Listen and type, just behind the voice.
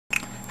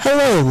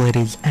Hello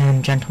ladies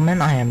and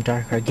gentlemen, I am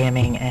DarkRa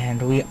Gaming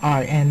and we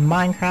are in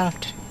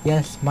Minecraft.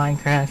 Yes,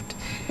 Minecraft.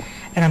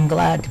 And I'm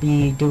glad to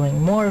be doing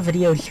more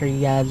videos for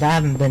you guys. I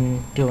haven't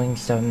been doing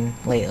some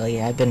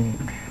lately. I've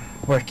been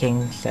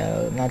working,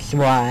 so that's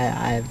why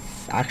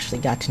I've actually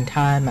gotten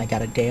time. I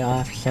got a day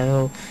off,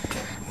 so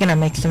I'm gonna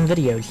make some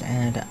videos.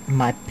 And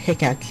my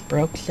pickaxe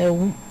broke,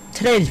 so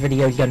today's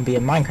video is gonna be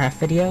a Minecraft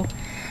video.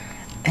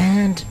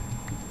 And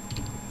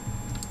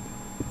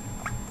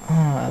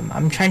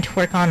I'm trying to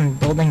work on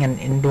building an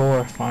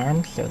indoor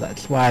farm, so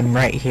that's why I'm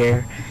right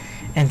here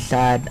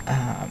inside.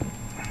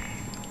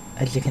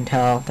 As you can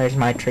tell, there's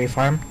my tree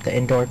farm, the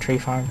indoor tree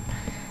farm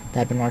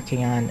that I've been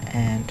working on,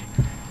 and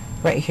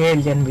right here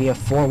is going to be a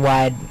 4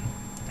 wide,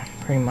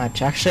 pretty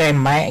much. Actually, I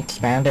might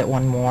expand it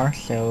one more,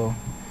 so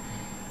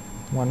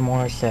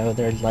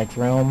there's like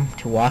room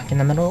to walk in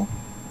the middle.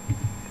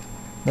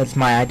 That's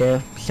my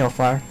idea so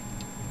far.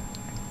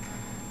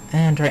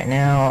 And right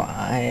now,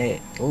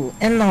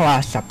 in the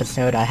last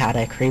episode, I had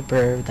a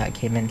creeper that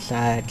came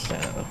inside,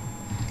 so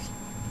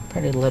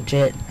pretty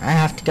legit. I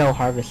have to go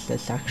harvest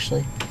this,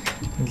 actually.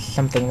 It's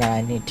something that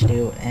I need to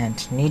do,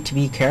 and need to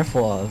be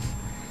careful of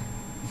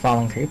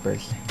falling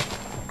creepers.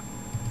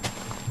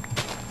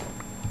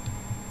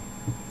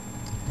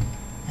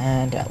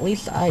 And at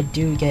least I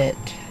do get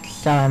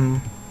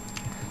some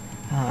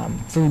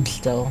food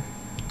still.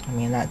 I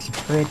mean, that's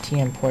pretty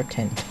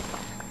important.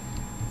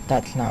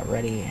 That's not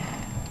ready.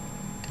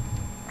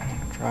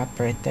 Drop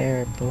right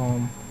there,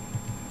 boom.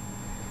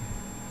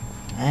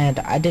 And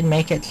I did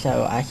make it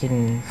so I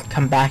can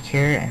come back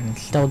here and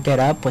still get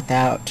up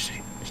without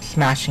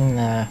smashing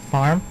the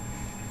farm.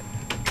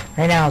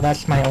 Right now,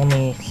 that's my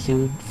only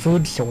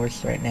food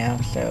source right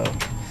now, so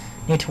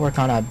I need to work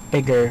on a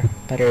bigger,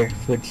 better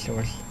food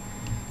source.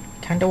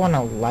 Kinda want to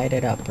light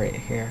it up right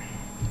here.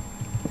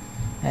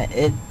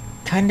 It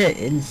kinda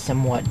is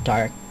somewhat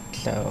dark,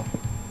 so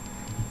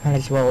might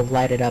as well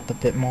light it up a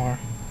bit more.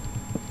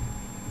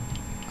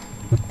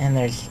 And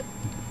this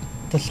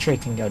tree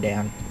can go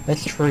down.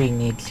 This tree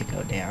needs to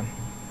go down.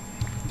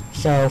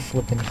 So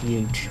flippin'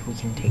 huge, we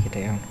can take it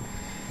down.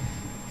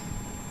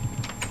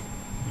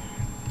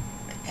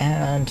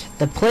 And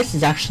the place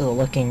is actually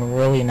looking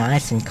really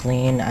nice and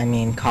clean. I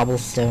mean,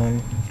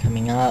 cobblestone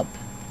coming up.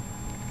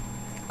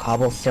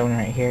 Cobblestone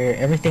right here.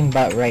 Everything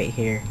but right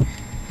here.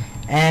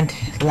 And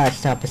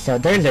last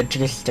episode, there's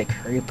just a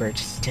creeper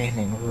just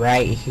standing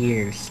right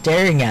here,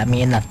 staring at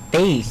me in the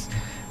face.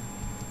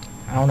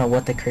 I don't know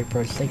what the creeper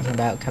was thinking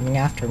about coming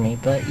after me,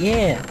 but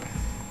yeah.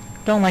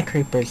 Don't like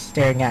creepers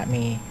staring at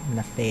me in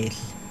the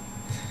face.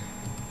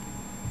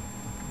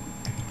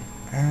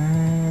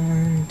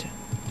 And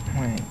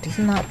wait,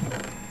 isn't that...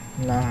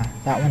 Nah,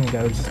 that one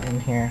goes in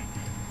here.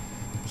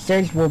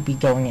 Stairs will be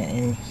going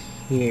in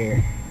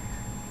here.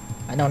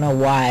 I don't know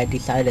why I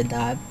decided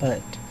that,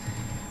 but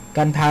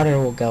gunpowder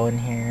will go in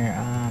here.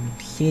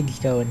 Seeds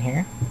go in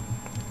here.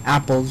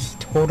 Apples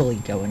totally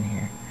go in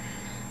here.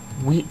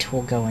 Wheat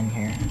will go in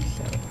here,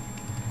 so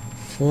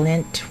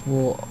flint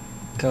will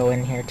go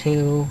in here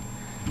too.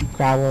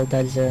 Gravel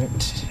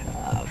doesn't.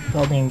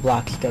 Building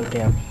blocks go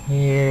down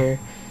here,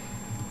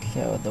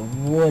 so the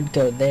wood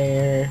go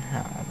there.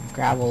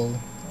 Gravel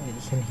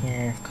is in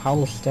here.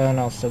 Cobblestone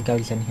also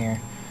goes in here.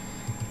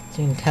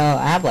 So you can tell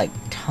I have like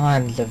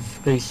tons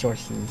of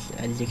resources,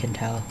 as you can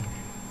tell,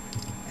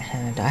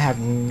 and I have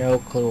no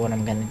clue what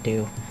I'm gonna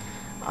do.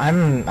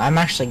 I'm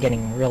actually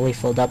getting really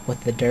filled up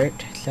with the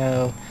dirt,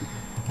 so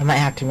I might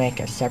have to make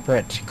a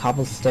separate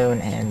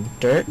cobblestone and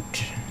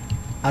dirt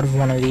out of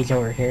one of these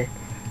over here.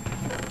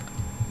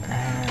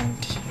 And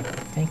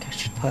I think I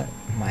should put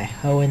my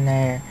hoe in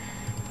there.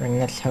 Bring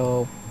this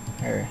hoe,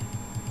 or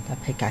the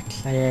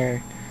pickaxe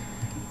there.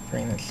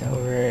 Bring this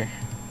over.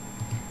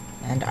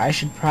 And I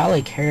should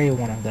probably carry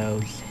one of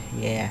those.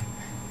 Yeah.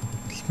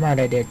 Smart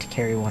idea to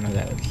carry one of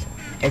those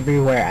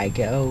everywhere I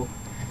go.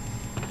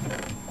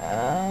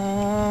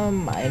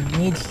 I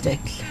need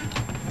sticks.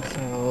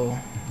 So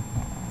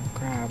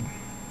grab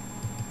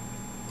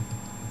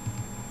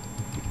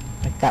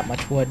like that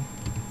much wood,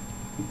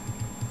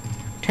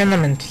 turn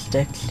them into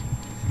sticks,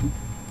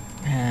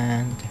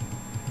 and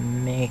I'll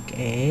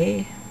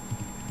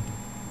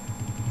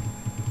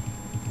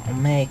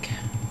make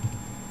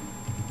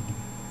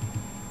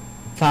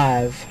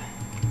 5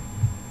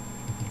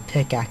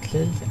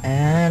 pickaxes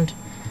and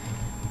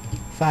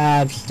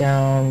 5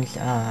 stones,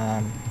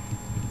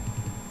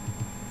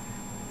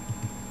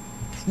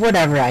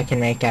 whatever I can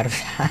make out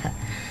of that.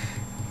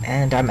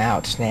 And I'm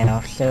out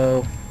now,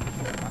 so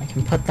I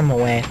can put them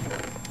away.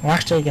 I'm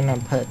actually gonna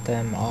put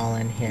them all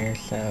in here,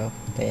 so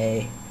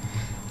they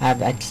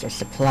have extra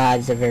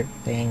supplies of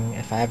everything.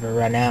 If I ever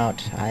run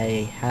out,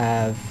 I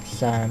have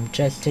some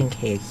just in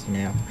case, you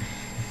know.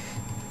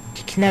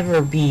 You can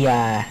never be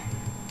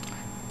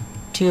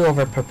too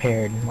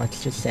over-prepared,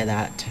 let's just say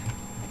that.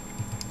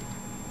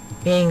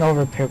 Being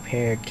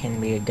over-prepared can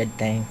be a good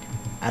thing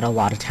at a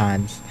lot of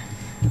times.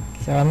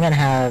 So I'm gonna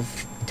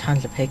have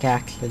tons of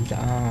pickaxes.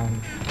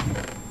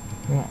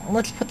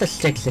 Let's put the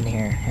sticks in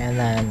here, and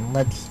then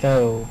let's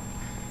go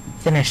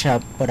finish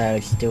up what I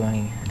was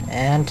doing,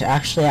 And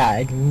actually,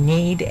 I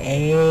need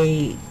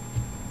a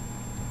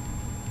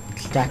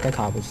stack of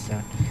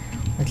cobblestone.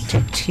 Let's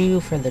take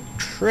 2 for the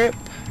trip,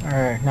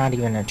 or not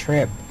even a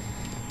trip.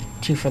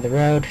 2 for the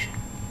road,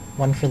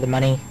 1 for the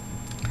money.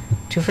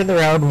 2 for the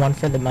road, 1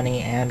 for the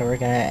money, and we're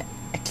gonna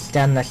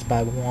extend this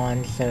by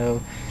 1.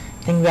 So,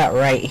 I think about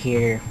right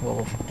here,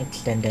 we'll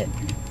extend it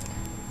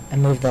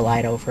and move the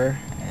light over.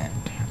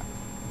 And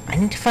I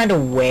need to find a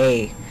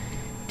way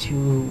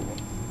to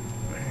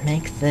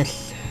make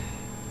this,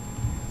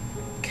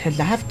 because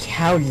I have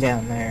cows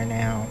down there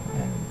now,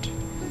 and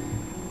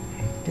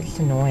it's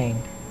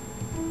annoying.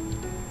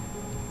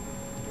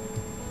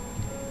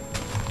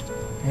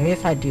 Maybe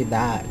if I do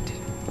that.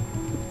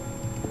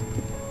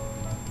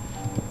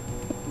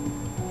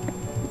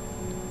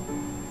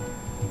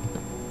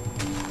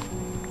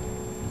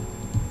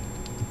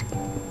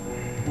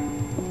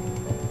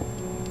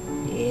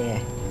 Yeah,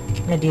 I'm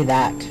gonna do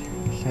that.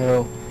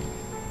 So,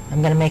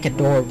 I'm gonna make a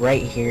door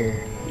right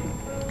here.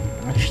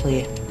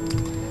 Actually,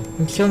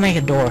 let's still make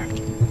a door.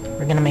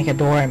 We're gonna make a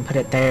door and put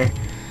it there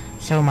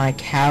so my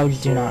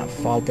cows do not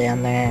fall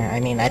down there. I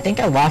mean, I think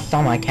I lost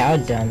all my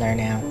cows down there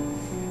now.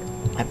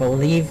 I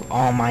believe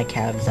all my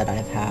cows that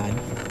I've had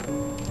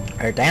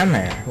are down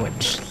there,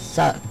 which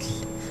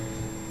sucks.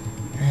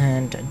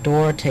 And a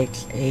door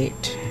takes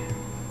 8.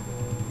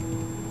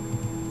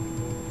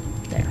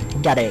 There,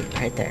 we got 8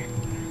 right there.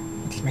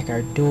 Let's make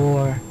our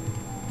door.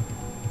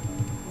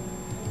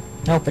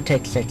 Nope, it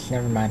takes 6.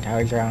 Never mind,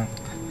 I was wrong.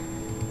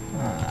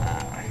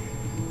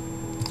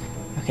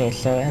 Okay,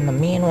 so in the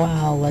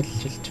meanwhile,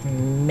 let's just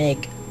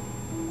make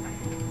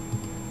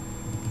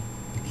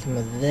some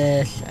of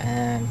this,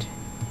 and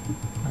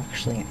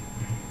actually,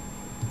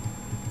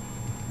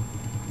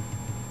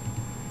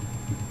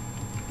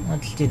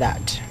 let's do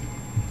that.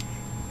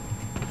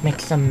 Make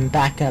some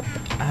backup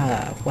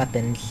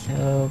weapons.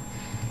 So,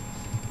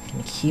 I'm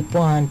gonna keep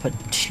 1, put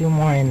 2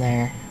 more in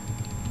there,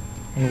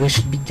 and we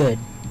should be good.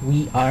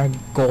 We are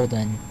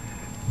golden.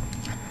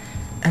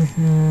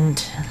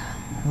 And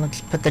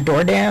let's put the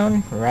door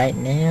down right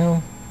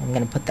now. I'm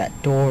gonna put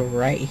that door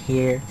right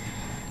here,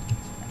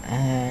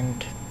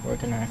 and we're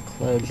gonna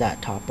close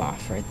that top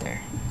off right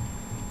there.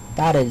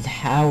 That is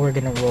how we're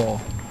gonna roll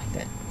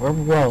with it. We're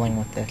rolling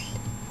with this.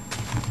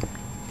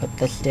 Put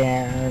this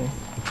down,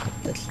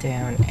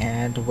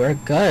 and we're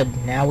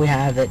good. Now we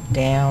have it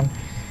down,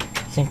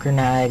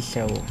 synchronized.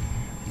 So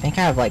I think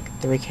I have like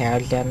 3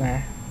 cows down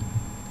there,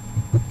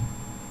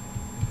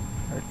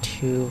 or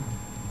 2.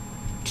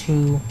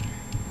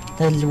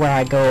 This is where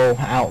I go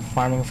out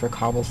farming for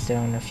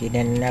cobblestone. If you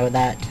didn't know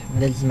that,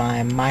 this is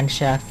my mine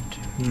shaft,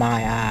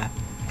 my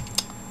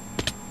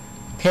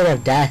pit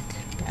of death.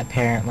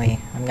 Apparently,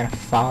 I'm gonna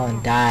fall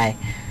and die.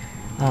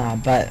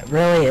 But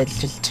really,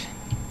 it's just.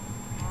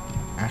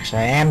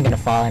 Actually, I am gonna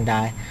fall and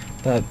die.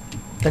 But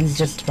this is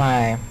just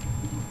my.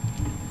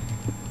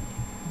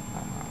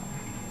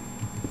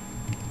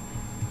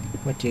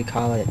 What do you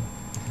call it?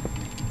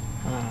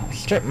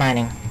 Strip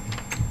mining.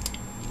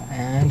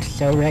 And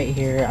so right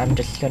here, I'm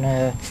just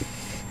gonna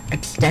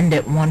extend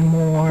it 1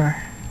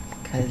 more,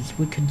 because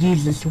we could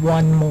use this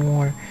 1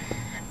 more.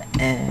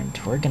 And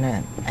we're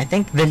gonna, I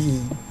think this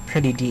is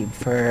pretty deep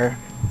for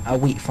a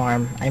wheat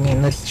farm. I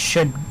mean, this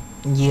should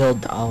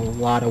yield a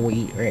lot of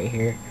wheat right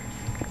here.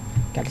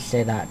 Gotta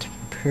say that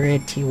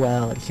pretty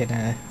well. It's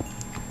gonna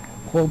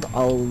hold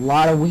a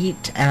lot of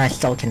wheat, and I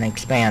still can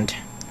expand.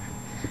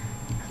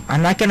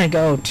 I'm not gonna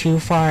go too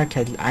far,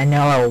 because I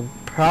know I'll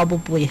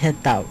probably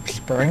hit that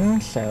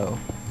spring, so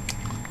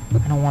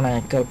I don't want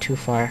to go too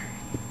far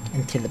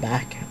into the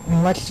back.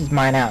 Let's just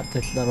mine out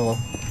this little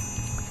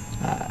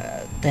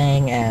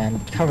thing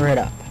and cover it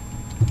up.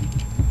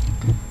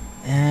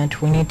 And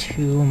we need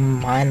to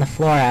mine the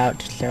floor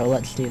out, so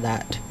let's do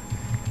that.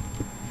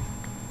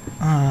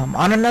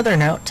 On another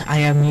note, I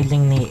am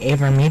using the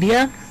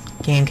AverMedia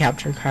game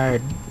capture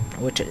card,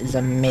 which is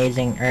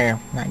amazing, or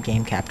not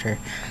game capture,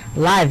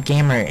 Live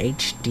Gamer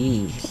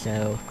HD,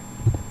 so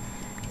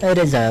it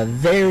is a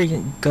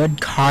very good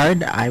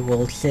card. I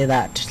will say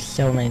that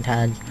so many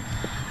times.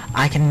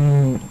 I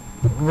can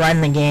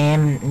run the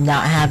game,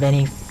 not have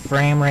any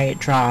frame rate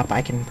drop.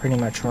 I can pretty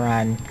much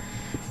run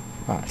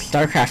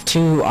StarCraft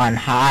 2 on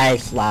high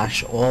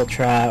 /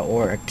 ultra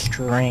or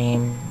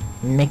extreme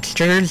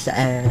mixtures,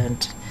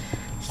 and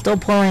still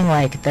pulling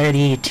like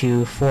 30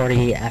 to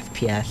 40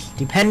 FPS,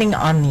 depending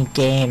on the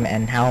game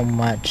and how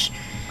much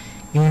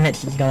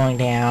units is going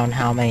down,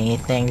 how many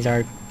things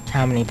are,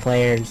 how many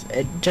players.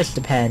 It just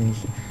depends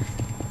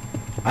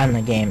on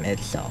the game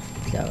itself.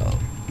 So,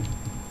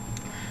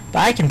 but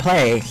I can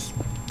play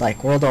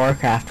like World of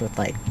Warcraft with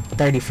like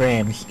 30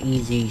 frames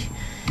easy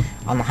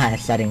on the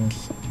highest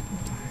settings.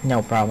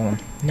 No problem.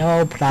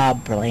 No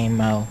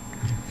problemo.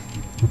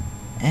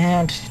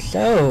 And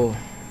so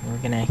we're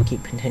gonna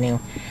keep continuing.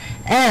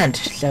 And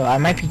so I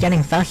might be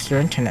getting faster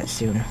internet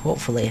soon,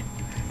 hopefully.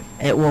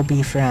 It will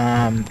be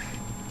from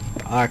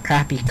our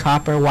crappy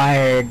copper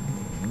wired,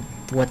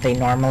 what they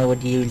normally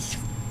would use,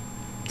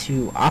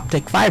 to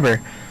optic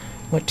fiber,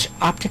 which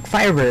optic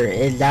fiber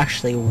is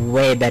actually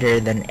way better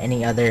than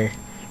any other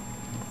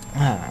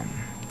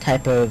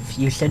type of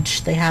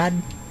usage they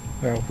had,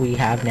 or we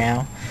have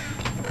now,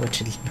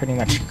 which is pretty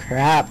much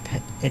crap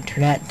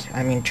internet.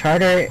 I mean,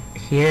 Charter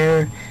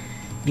here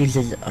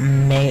uses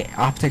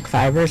optic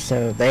fiber,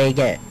 so they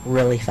get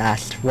really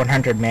fast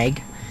 100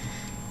 meg,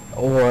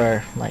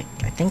 or like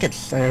I think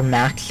it's their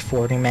max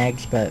 40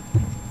 megs, but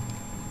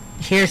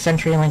here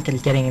CenturyLink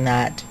is getting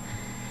that,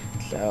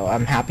 so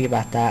I'm happy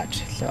about that.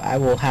 So I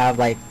will have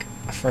like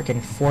a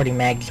freaking 40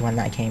 megs when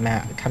that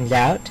comes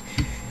out,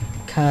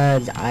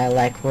 because I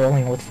like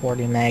rolling with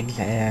 40 megs,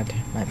 and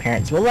my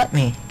parents will let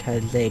me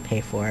because they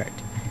pay for it.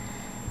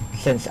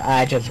 Since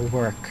I just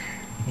work,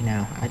 you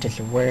know, I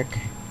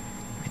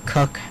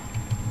cook,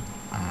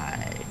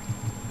 I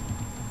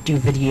do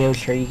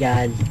videos for you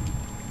guys.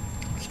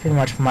 It's pretty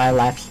much my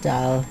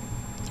lifestyle.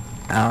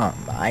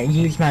 I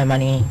use my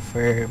money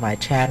for my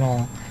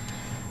channel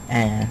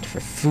and for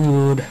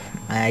food.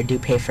 I do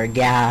pay for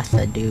gas.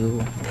 I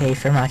do pay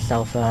for my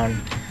cell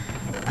phone.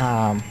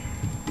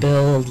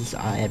 Bills,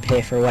 I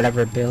pay for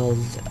whatever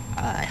bills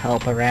I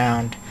help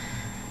around.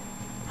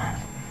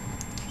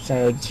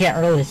 So you can't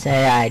really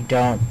say I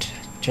don't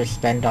just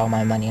spend all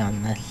my money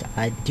on this.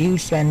 I do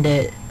spend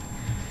it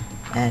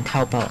and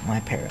help out my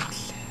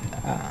parents.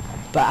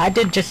 But I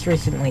did just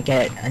recently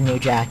get a new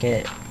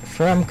jacket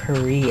from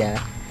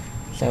Korea,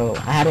 so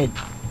I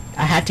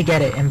had to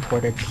get it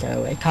imported,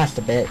 so it cost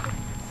a bit.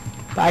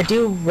 But I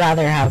do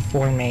rather have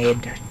foreign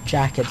made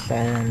jackets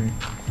than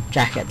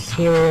jackets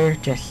here.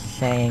 Just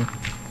saying,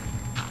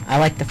 I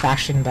like the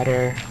fashion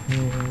better.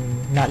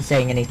 Not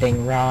saying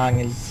anything wrong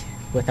is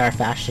with our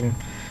fashion,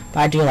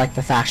 but I do like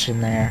the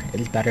fashion there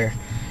is better.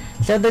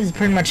 So this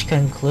pretty much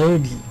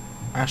concludes.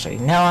 Actually,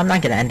 no, I'm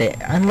not gonna end it.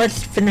 And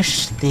let's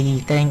finish the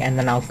thing, and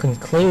then I'll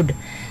conclude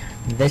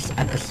this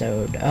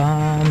episode.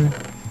 I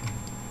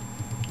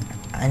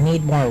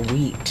need more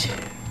wheat.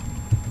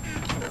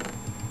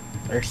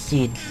 Or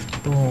seeds.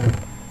 Boom.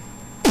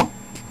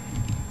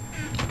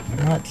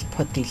 Let's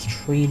put these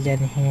trees in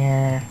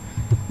here.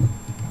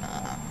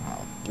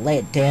 Lay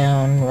it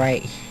down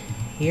right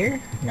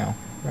here? No,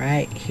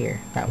 right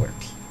here. That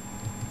works.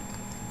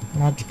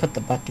 Let's put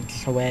the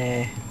buckets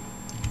away.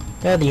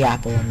 Throw the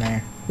apple in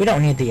there. We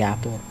don't need the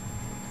apple.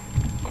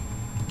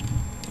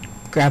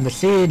 Grab the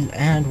seed,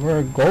 and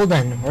we're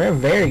golden. We're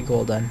very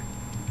golden.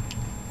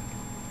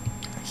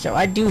 So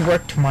I do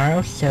work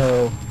tomorrow,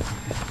 so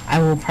I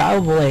will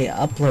probably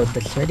upload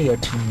this video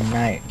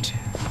tonight,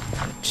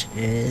 which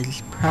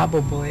is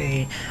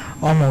probably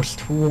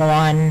almost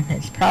 1.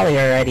 It's probably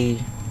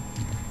already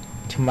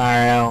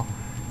tomorrow.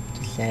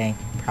 Just saying,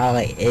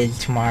 probably is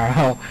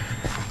tomorrow,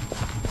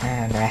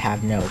 and I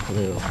have no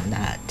clue on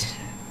that.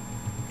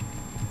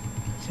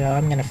 So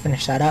I'm gonna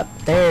finish that up.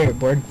 There,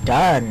 we're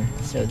done.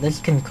 So this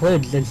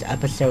concludes this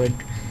episode.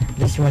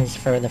 This one's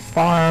for the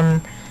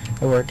farm.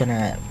 We're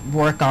gonna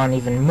work on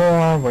even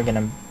more. We're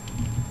gonna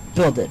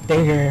build it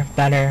bigger,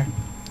 better,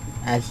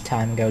 as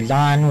time goes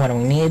on when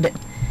we need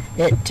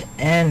it.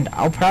 And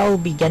I'll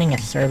probably be getting a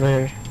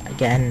server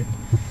again.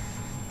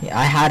 Yeah,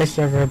 I had a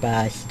server, but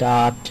I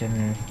stopped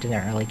and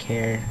didn't really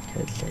care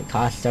because it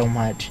cost so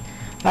much.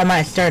 I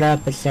might start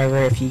up a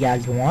server if you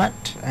guys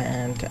want,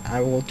 and I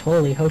will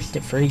totally host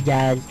it for you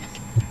guys.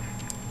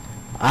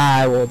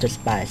 I will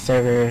just buy a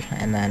server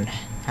and then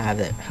have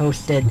it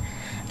hosted,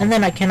 and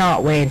then I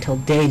cannot wait until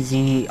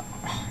DayZ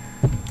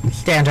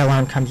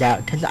standalone comes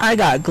out, because I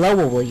got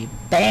globally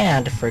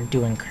banned for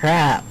doing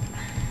crap.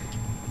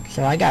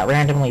 So I got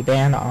randomly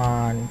banned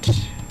on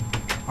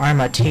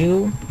Arma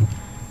 2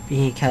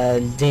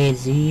 because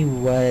DayZ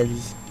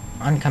was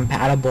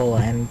uncompatible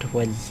and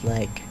was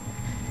like,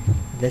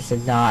 this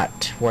is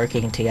not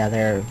working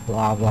together,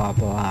 blah blah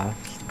blah.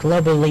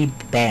 Globally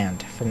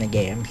banned from the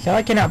game. So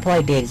I cannot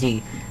play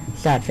DayZ.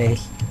 Sad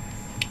face.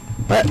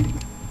 But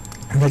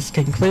this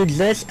concludes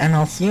this, and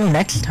I'll see you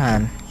next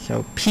time.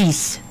 So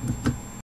peace.